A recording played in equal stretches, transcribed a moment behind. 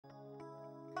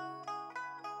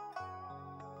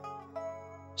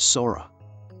Sora.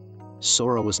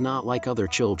 Sora was not like other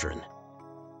children.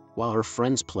 While her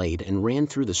friends played and ran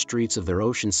through the streets of their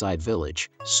oceanside village,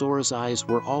 Sora's eyes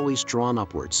were always drawn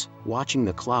upwards, watching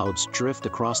the clouds drift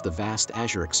across the vast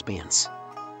azure expanse.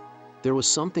 There was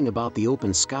something about the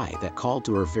open sky that called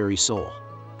to her very soul.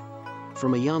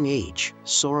 From a young age,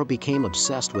 Sora became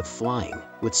obsessed with flying,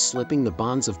 with slipping the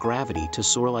bonds of gravity to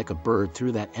soar like a bird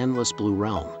through that endless blue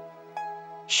realm.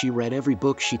 She read every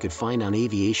book she could find on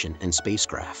aviation and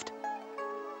spacecraft.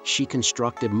 She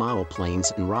constructed model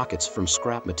planes and rockets from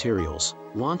scrap materials,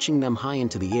 launching them high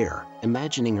into the air,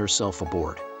 imagining herself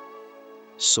aboard.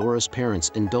 Sora's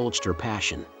parents indulged her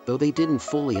passion, though they didn't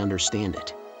fully understand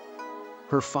it.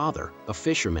 Her father, a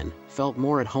fisherman, felt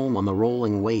more at home on the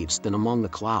rolling waves than among the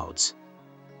clouds.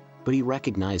 But he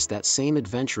recognized that same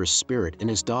adventurous spirit in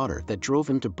his daughter that drove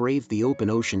him to brave the open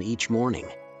ocean each morning.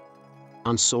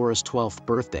 On Sora's 12th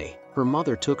birthday, her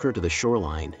mother took her to the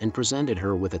shoreline and presented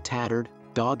her with a tattered,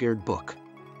 dog-eared book.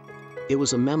 It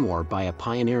was a memoir by a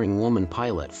pioneering woman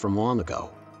pilot from long ago.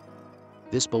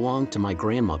 "This belonged to my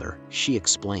grandmother," she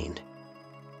explained.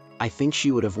 "I think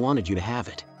she would have wanted you to have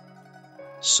it."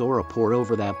 Sora pored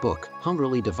over that book,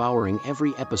 hungrily devouring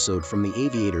every episode from the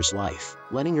aviator's life,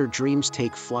 letting her dreams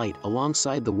take flight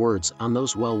alongside the words on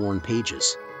those well-worn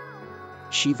pages.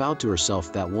 She vowed to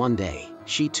herself that one day,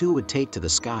 she too would take to the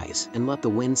skies and let the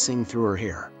wind sing through her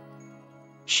hair.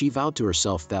 She vowed to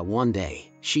herself that one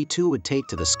day, she too would take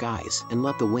to the skies and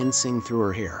let the wind sing through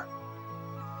her hair.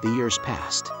 The years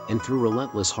passed, and through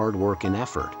relentless hard work and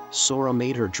effort, Sora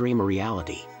made her dream a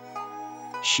reality.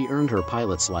 She earned her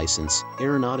pilot's license,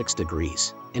 aeronautics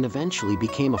degrees, and eventually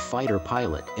became a fighter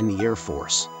pilot in the Air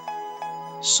Force.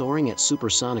 Soaring at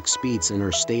supersonic speeds in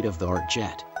her state-of-the-art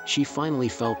jet, she finally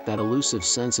felt that elusive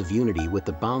sense of unity with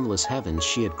the boundless heavens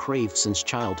she had craved since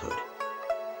childhood.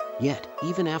 Yet,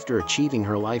 even after achieving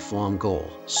her lifelong goal,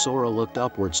 Sora looked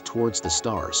upwards towards the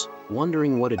stars,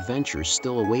 wondering what adventures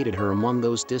still awaited her among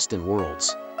those distant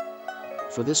worlds.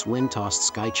 For this wind-tossed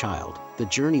sky child, the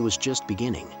journey was just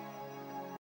beginning.